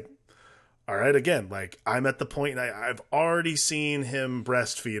just like, all right, again, like I'm at the point, and I've already seen him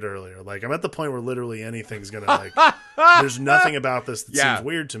breastfeed earlier. Like I'm at the point where literally anything's gonna like, there's nothing about this that seems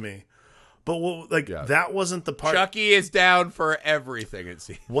weird to me. But that wasn't the part. Chucky is down for everything, it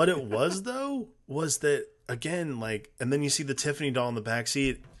seems. What it was, though, was that, again, like, and then you see the Tiffany doll in the back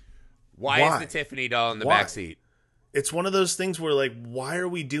seat. Why is the Tiffany doll in the back seat? It's one of those things where, like, why are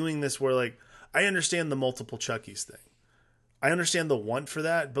we doing this? Where, like, I understand the multiple Chuckies thing. I understand the want for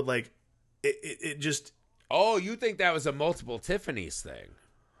that, but, like, it just... Oh, you think that was a multiple Tiffany's thing?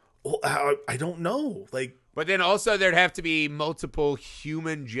 Well, I don't know. Like, but then also there'd have to be multiple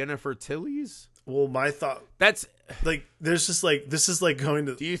human Jennifer Tilleys? Well, my thought... That's... Like, there's just, like... This is, like, going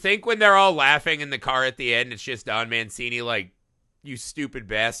to... Do you think when they're all laughing in the car at the end, it's just Don Mancini, like, you stupid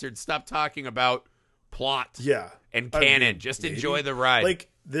bastard, stop talking about plot and canon. Just enjoy the ride. Like,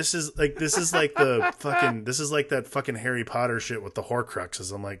 this is like the fucking... This is like that fucking Harry Potter shit with the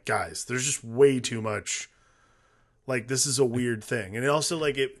Horcruxes. I'm like, guys, there's just way too much... Like, this is a weird thing. And it also,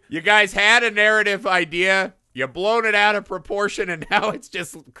 like, it... You guys had a narrative idea. You blown it out of proportion, and now it's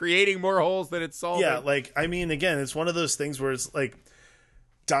just creating more holes than it's solving. Yeah, like, I mean, again, it's one of those things where it's, like,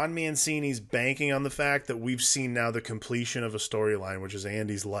 Don Mancini's banking on the fact that we've seen now the completion of a storyline, which is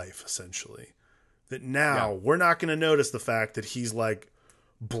Andy's life, essentially. That now we're not going to notice the fact that he's, like,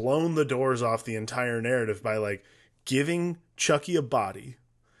 blown the doors off the entire narrative by, like, giving Chucky a body.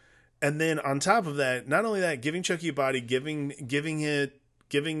 And then on top of that, not only that, giving Chucky a body, giving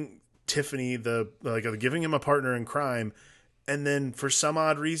Tiffany giving him a partner in crime, and then for some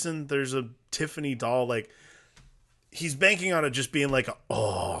odd reason, there's a Tiffany doll. Like, he's banking on it just being like,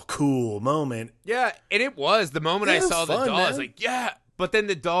 oh, cool moment. Yeah, and it was the moment I saw the doll. I was like, yeah, but then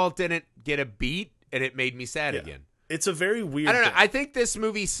the doll didn't get a beat, and it made me sad again. It's a very weird. I don't know. thing. I think this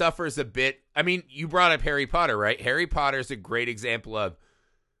movie suffers a bit. I mean, you brought up Harry Potter, right? Harry Potter is a great example of.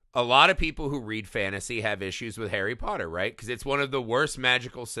 A lot of people who read fantasy have issues with Harry Potter, right? Because it's one of the worst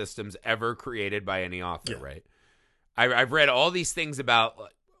magical systems ever created by any author, right? I've read all these things about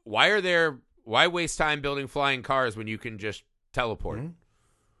why waste time building flying cars when you can just teleport? Mm-hmm.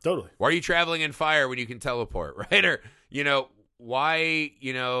 Totally. Why are you traveling in fire when you can teleport, right? Or, why,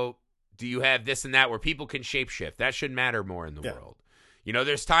 do you have this and that where people can shapeshift? That should matter more in the world.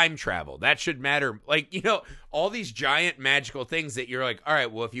 There's time travel. That should matter. Like, all these giant magical things that you're like, all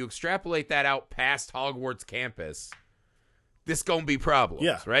right, well, if you extrapolate that out past Hogwarts campus, this going to be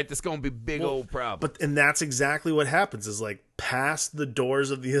problems, right? This going to be big old problems. And that's exactly what happens is, like, past the doors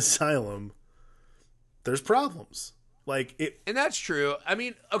of the asylum, there's problems. Like, it. And that's true. I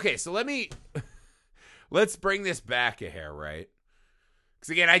mean, okay, so let's bring this back a hair, right? Because,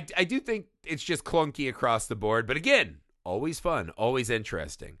 again, I do think it's just clunky across the board. But, again, always fun, always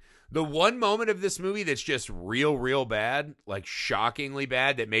interesting. The one moment of this movie that's just real bad, like shockingly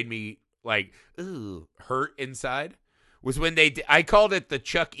bad, that made me like hurt inside was when I called it the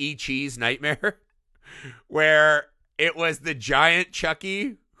Chuck E. Cheese nightmare, where it was the giant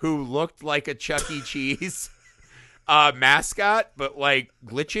Chucky who looked like a Chuck E. Cheese mascot, but like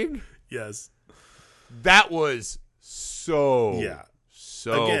glitching. Yes. That was so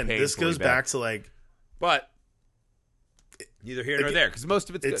Again, this goes back to like, but neither here nor there, because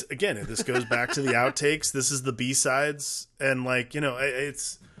most of it's good. Again, this goes back to the outtakes. This is the B-sides, and like,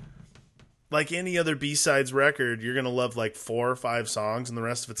 it's like any other B-sides record. You're gonna love like 4 or 5 songs, and the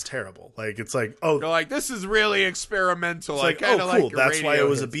rest of it's terrible. Like, it's like, oh, you're like, this is really experimental. It's like, oh, cool. Like that's why it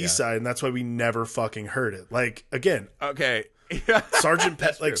was a B-side, and that's why we never fucking heard it. Like, again, okay, Sergeant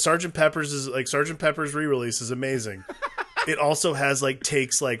Pepper's re-release is amazing. It also has like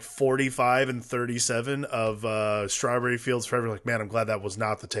takes like 45 and 37 of Strawberry Fields Forever. Like, man, I'm glad that was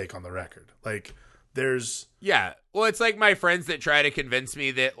not the take on the record. Like, there's well, it's like my friends that try to convince me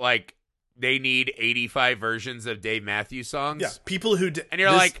that like they need 85 versions of Dave Matthews songs. Yeah, people who and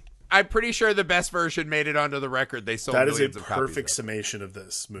you're like, I'm pretty sure the best version made it onto the record. They sold millions of copies. That is a perfect summation of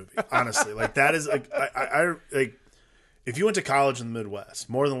this movie. Honestly, like that is like I like. If you went to college in the Midwest,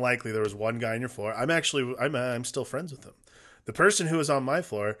 more than likely there was one guy on your floor. I'm still friends with him. The person who was on my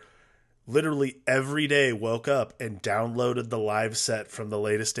floor literally every day woke up and downloaded the live set from the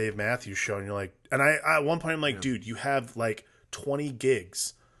latest Dave Matthews show. And you're like, and I at one point I'm like, dude, you have like 20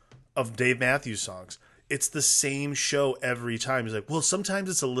 gigs of Dave Matthews songs. It's the same show every time. He's like, well, sometimes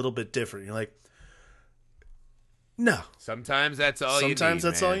it's a little bit different. You're like, no. Sometimes that's all you need. Sometimes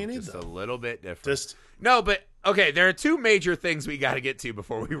that's all you need. Just a little bit different. No, but okay, there are 2 major things we got to get to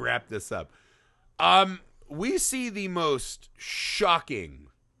before we wrap this up. We see the most shocking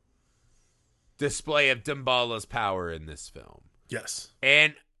display of Dambala's power in this film. Yes.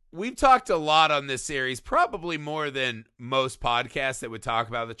 And we've talked a lot on this series, probably more than most podcasts that would talk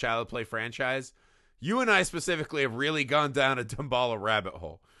about the Child Play franchise. You and I specifically have really gone down a Damballa rabbit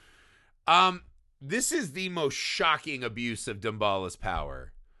hole. This is the most shocking abuse of Dambala's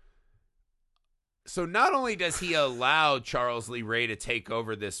power So not only does he allow Charles Lee Ray to take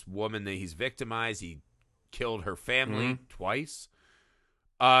over this woman that he's victimized, he killed her family twice,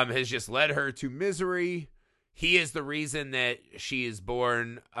 has just led her to misery. He is the reason that she is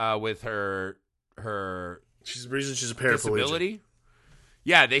born with her She's the reason she's a paraplegic. disability.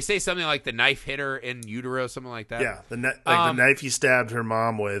 Yeah, they say something like the knife hit her in utero, something like that. Yeah, the knife he stabbed her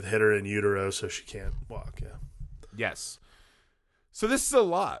mom with hit her in utero, so she can't walk. Yeah. Yes. So this is a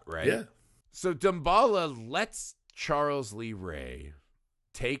lot, right? Yeah. So Damballa lets Charles Lee Ray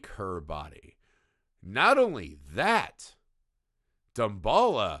take her body. Not only that,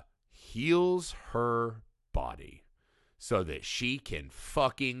 Damballa heals her body so that she can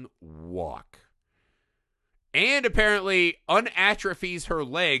fucking walk. And apparently unatrophies her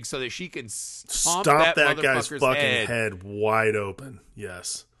leg so that she can stomp that guy's fucking head. head wide open.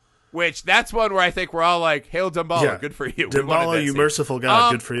 Yes. Which, that's one where I think we're all like, hail Damballa, good for you. Damballa, you merciful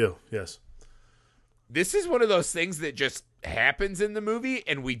God, good for you. Yes. This is one of those things that just happens in the movie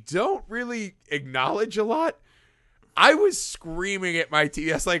and we don't really acknowledge a lot. I was screaming at my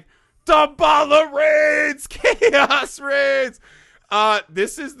TV. I was like, Damballa reigns! Chaos reigns!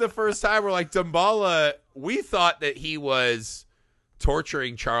 This is the first time we're like, Damballa, we thought that he was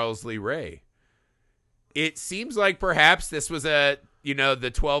torturing Charles Lee Ray. It seems like perhaps this was the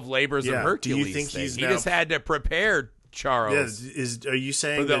 12 labors of Hercules. Do you think thing. he just had to prepare Charles? Are you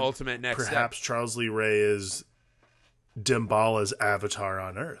saying for the that ultimate next perhaps step? Charles Lee Ray is Damballa's avatar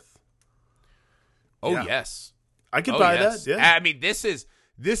on Earth? Oh, Yeah. yes. I could buy that. Yeah. I mean, this is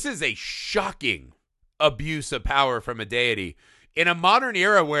a shocking abuse of power from a deity. In a modern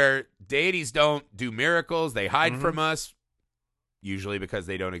era where deities don't do miracles, they hide from us, usually because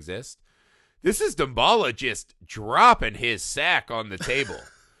they don't exist. This is Damballa just dropping his sack on the table.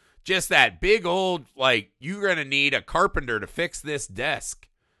 Just that big old, like, you're going to need a carpenter to fix this desk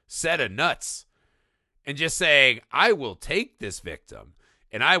set of nuts. And just saying, I will take this victim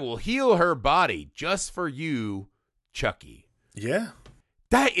and I will heal her body just for you, Chucky. Yeah.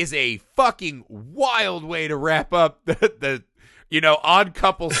 That is a fucking wild way to wrap up the odd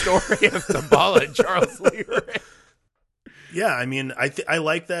couple story of Damballa and Charles Lee Ray. Yeah, I mean, I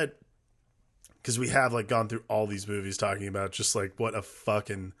like that because we have like gone through all these movies talking about just like what a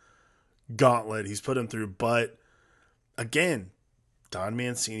fucking gauntlet he's put him through. But again, Don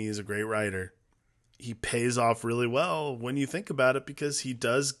Mancini is a great writer. He pays off really well when you think about it because he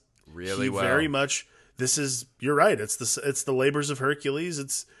does really well. Very much. You're right. It's the labors of Hercules.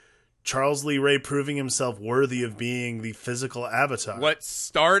 It's Charles Lee Ray proving himself worthy of being the physical avatar. What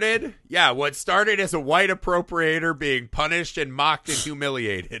started as a white appropriator being punished and mocked and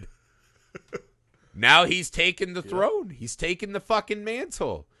humiliated. Now he's taken the throne. He's taken the fucking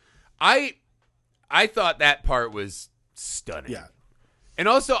mantle. I thought that part was stunning. Yeah. And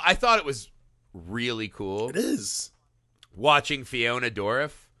also I thought it was really cool. It is. Watching Fiona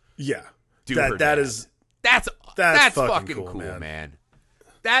Dourif. Yeah. Do her dad. That's fucking cool, man.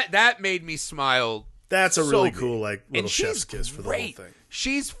 That made me smile. That's a so really big. cool like little and chef's kiss for the whole thing.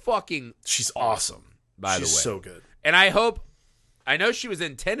 She's awesome. By the way, she's so good. And I know she was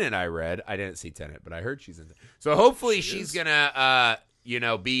in Tenet. I didn't see Tenet, but I heard she's in Tenet. So hopefully she's gonna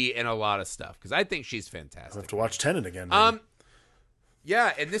be in a lot of stuff because I think she's fantastic. I'll have to watch Tenet again. Maybe.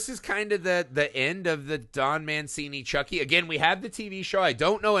 Yeah, and this is kind of the end of the Don Mancini Chucky. Again, we have the TV show. I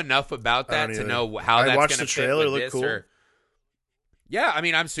don't know enough about that to know how that's going to fit. I watched the trailer. Looked cool. Yeah, I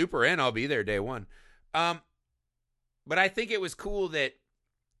mean, I'm super in. I'll be there day one. But I think it was cool that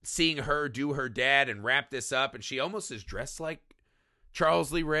seeing her do her dad and wrap this up, and she almost is dressed like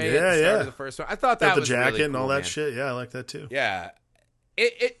Charles Lee Ray at the start of the first one. I thought that was really cool, the jacket and all that man. shit. Yeah, I like that too. Yeah,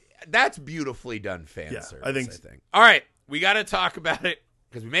 that's beautifully done fan service. I think. All right. We got to talk about it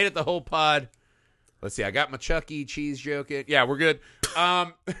because we made it the whole pod. Let's see. I got my Chuck E. Cheese joke in. Yeah, we're good.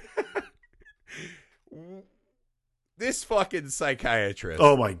 This fucking psychiatrist.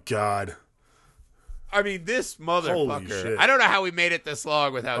 Oh, my God. I mean, this motherfucker. Holy shit. I don't know how we made it this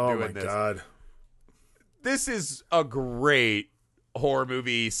long without doing this. Oh, my God. This is a great horror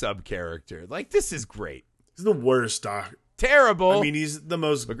movie sub-character. Like, this is great. He's the worst doc. Terrible. I mean, he's the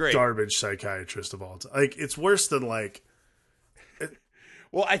most garbage psychiatrist of all time. Like, it's worse than, like...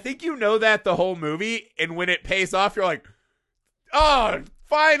 Well, I think you know that the whole movie, and when it pays off, you're like, oh,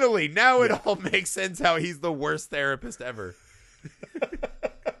 finally, now it all makes sense how he's the worst therapist ever.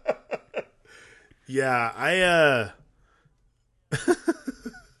 Yeah,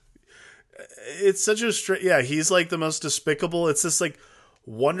 it's such a straight... Yeah, he's, like, the most despicable. It's this, like,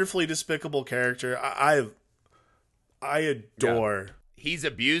 wonderfully despicable character. I adore... Yeah. He's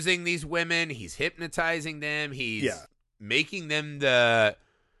abusing these women. He's hypnotizing them. He's making them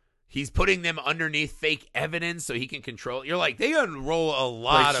He's putting them underneath fake evidence so he can control. You're like, they unroll a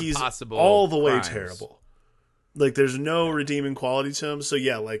lot of he's possible all the way crimes. terrible. Like, there's no redeeming quality to him. So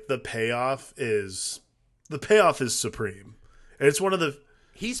yeah, like the payoff is supreme. And it's one of the.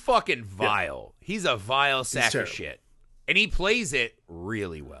 He's fucking vile. Yeah. He's a vile sack of terrible. shit, and he plays it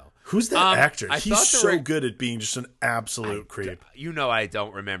really well. Who's that actor? I He's so good at being just an absolute creep. You know, I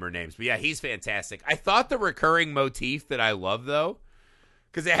don't remember names, but yeah, he's fantastic. I thought the recurring motif that I love, though,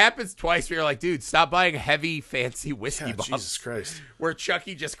 because it happens twice where you're like, dude, stop buying heavy, fancy whiskey bottles. Jesus Christ. Where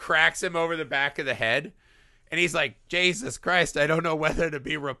Chucky just cracks him over the back of the head, and he's like, Jesus Christ, I don't know whether to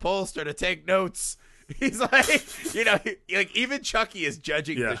be repulsed or to take notes. He's like, you know, like even Chucky is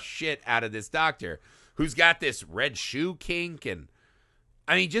judging the shit out of this doctor who's got this red shoe kink, and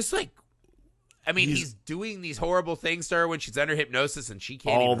I mean, just like, I mean, he's doing these horrible things to her when she's under hypnosis and she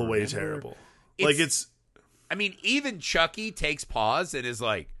can't all even the way remember. terrible. It's I mean, even Chucky takes pause and is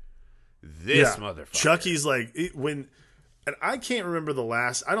like, this motherfucker. Chucky's like, and I can't remember the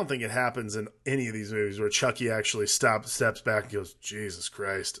last, I don't think it happens in any of these movies where Chucky actually steps back and goes, Jesus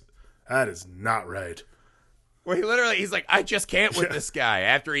Christ, that is not right. Where he's like, I just can't with this guy.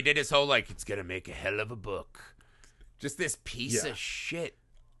 After he did his whole, like, it's going to make a hell of a book. Just this piece of shit.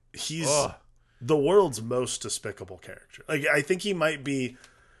 He's the world's most despicable character. Like, I think he might be,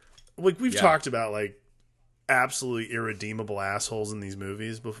 like, we've talked about, like, absolutely irredeemable assholes in these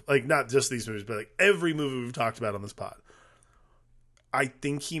movies. Like, not just these movies, but, like, every movie we've talked about on this pod. I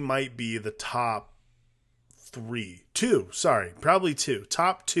think he might be the top probably two.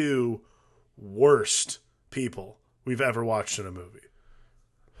 Top two worst people we've ever watched in a movie.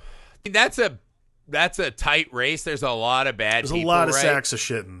 That's a tight race. There's a lot of bad people. There's a lot of sacks of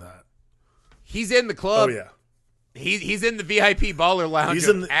shit in that. He's in the club. Oh, yeah. He's in the VIP baller lounge. He's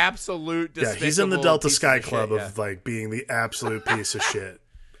in the absolute despicable. Yeah, he's in the Delta Sky Club of like being the absolute piece of shit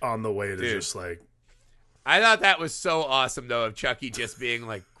on the way to just like. I thought that was so awesome though of Chucky just being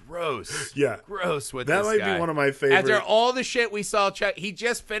like gross. Yeah, gross with that this might guy. Be one of my favorite. After all the shit we saw, he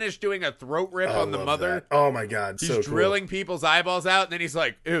just finished doing a throat rip on the mother. That. Oh my god, he's so drilling people's eyeballs out, and then he's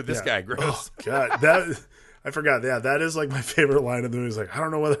like, "Ew, this guy gross." Oh god, I forgot. Yeah, that is like my favorite line of the movie. He's like, I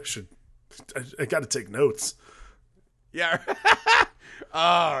don't know whether I should. I got to take notes. Yeah.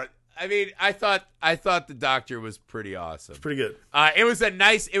 I mean, I thought the doctor was pretty awesome. It's pretty good. It was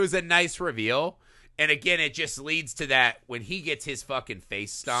a nice reveal, and again, it just leads to that when he gets his fucking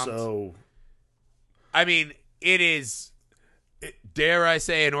face stomped. So, I mean, it is, dare I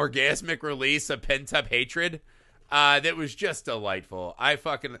say, an orgasmic release of pent up hatred. That was just delightful. All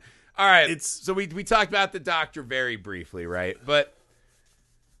right. So we talked about the doctor very briefly, right? But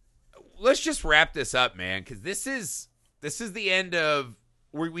let's just wrap this up, man, because this is the end of.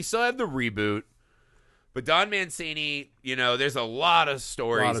 We still have the reboot, but Don Mancini, you know, there's a lot of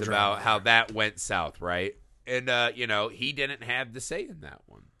stories about how that went south, right? And you know, he didn't have the say in that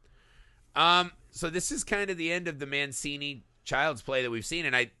one. So this is kind of the end of the Mancini Child's Play that we've seen,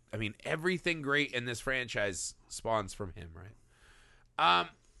 and I mean, everything great in this franchise spawns from him, right?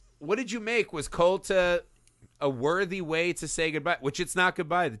 What did you make? Was Colta a worthy way to say goodbye? Which it's not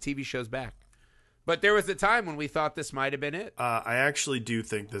goodbye. The TV show's back. But there was a time when we thought this might have been it. I actually do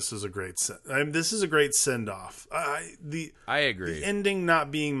think this is a great send off. I agree. The ending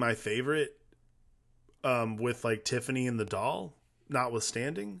not being my favorite, with like Tiffany and the doll,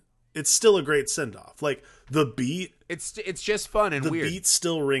 notwithstanding, it's still a great send off. Like the beat, it's just fun and weird. The beat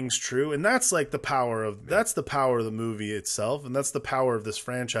still rings true, and that's like the power of the movie itself, and that's the power of this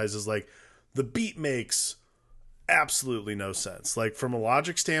franchise. Is like the beat makes absolutely no sense. Like from a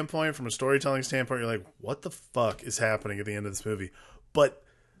logic standpoint, from a storytelling standpoint, you're like, what the fuck is happening at the end of this movie? But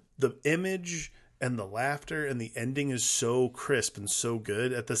the image and the laughter and the ending is so crisp and so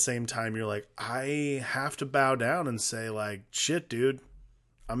good. At the same time, you're like, I have to bow down and say like, shit, dude,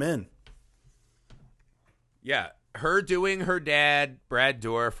 I'm in. Yeah. Her doing her dad, Brad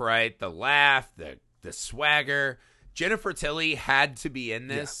Dourif, right? The laugh, the swagger. Jennifer Tilly had to be in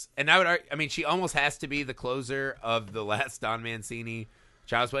this. Yeah. And she almost has to be the closer of the last Don Mancini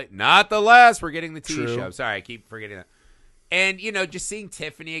Child's Play. Not the last. We're getting the TV show. Sorry, I keep forgetting that. And, you know, just seeing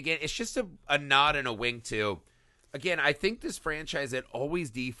Tiffany again, it's just a nod and a wink to, again, I think this franchise, it always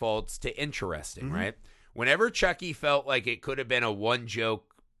defaults to interesting, right? Whenever Chucky felt like it could have been a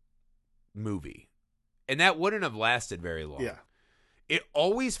one-joke movie, and that wouldn't have lasted very long. Yeah. It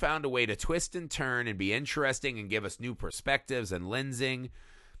always found a way to twist and turn and be interesting and give us new perspectives and lensing.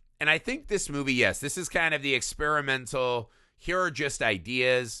 And I think this movie, yes, this is kind of the experimental, here are just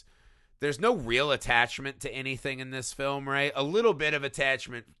ideas. there's no real attachment to anything in this film, right? A little bit of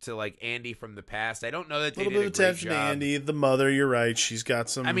attachment to like Andy from the past. I don't know that they did a great job. A little bit of attachment to Andy, the mother. You're right. She's got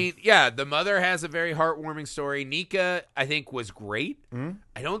some. I mean, yeah, the mother has a very heartwarming story. Nika, I think, was great. Mm-hmm.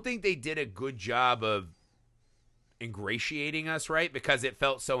 I don't think they did a good job of ingratiating us, right? Because it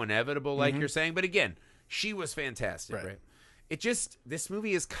felt so inevitable, like you're saying. But again, she was fantastic, right? This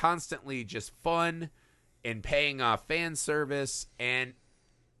movie is constantly just fun and paying off fan service. And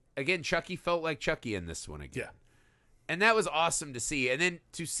again, Chucky felt like Chucky in this one again. Yeah. And that was awesome to see. And then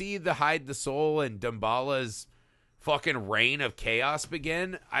to see the Hide the Soul and Dumbala's fucking reign of chaos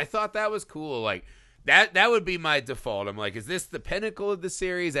begin, I thought that was cool. Like, that would be my default. I'm like, is this the pinnacle of the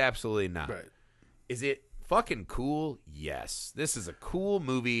series? Absolutely not. Right. Is it fucking cool? Yes. This is a cool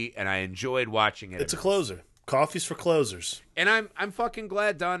movie, and I enjoyed watching it. It's a closer. Coffee's for closers. And I'm fucking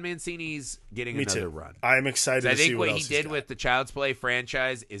glad Don Mancini's getting another run. I'm excited to see what else he did with the Child's Play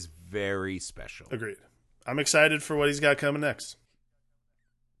franchise is very special. Agreed. I'm excited for what he's got coming next.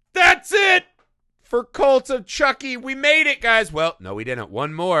 That's it for Cult of Chucky. We made it, guys. Well, no, we didn't.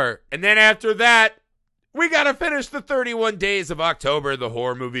 One more. And then after that, we got to finish the 31 Days of October, the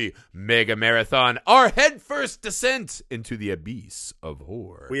horror movie mega marathon, our headfirst descent into the abyss of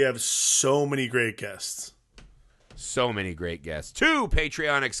horror. We have so many great guests. So many great guests. 2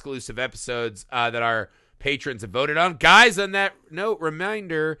 Patreon exclusive episodes that our patrons have voted on. Guys, on that note,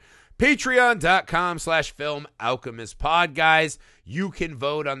 reminder, patreon.com/Film Alchemist Pod. Guys, you can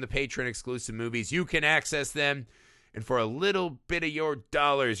vote on the Patreon exclusive movies. You can access them. And for a little bit of your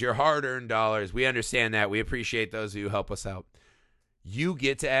dollars, your hard-earned dollars, we understand that. We appreciate those of you who help us out. You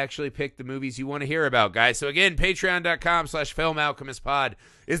get to actually pick the movies you want to hear about, guys. So again, patreon.com/Film Alchemist Pod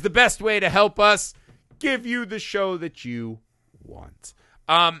is the best way to help us give you the show that you want.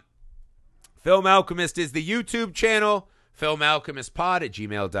 Film Alchemist is the YouTube channel.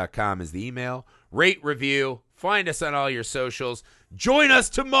 FilmAlchemistPod@gmail.com is the email. Rate, review. Find us on all your socials. Join us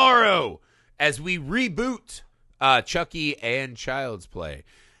tomorrow as we reboot Chucky and Child's Play.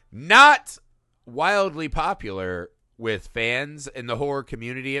 Not wildly popular with fans in the horror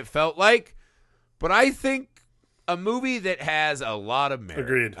community, it felt like. But I think a movie that has a lot of merit.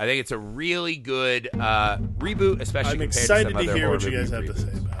 Agreed. I think it's a really good reboot, especially I'm compared excited to some to other hear horror what you guys have reboots. to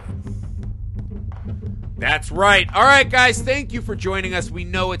say about it. That's right. All right, guys, thank you for joining us. We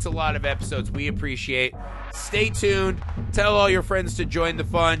know it's a lot of episodes. We appreciate. Stay tuned. Tell all your friends to join the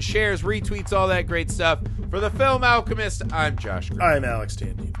fun. Shares, retweets, all that great stuff. For the Film Alchemist, I'm Josh Green. I'm Alex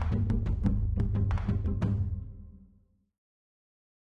Tandy.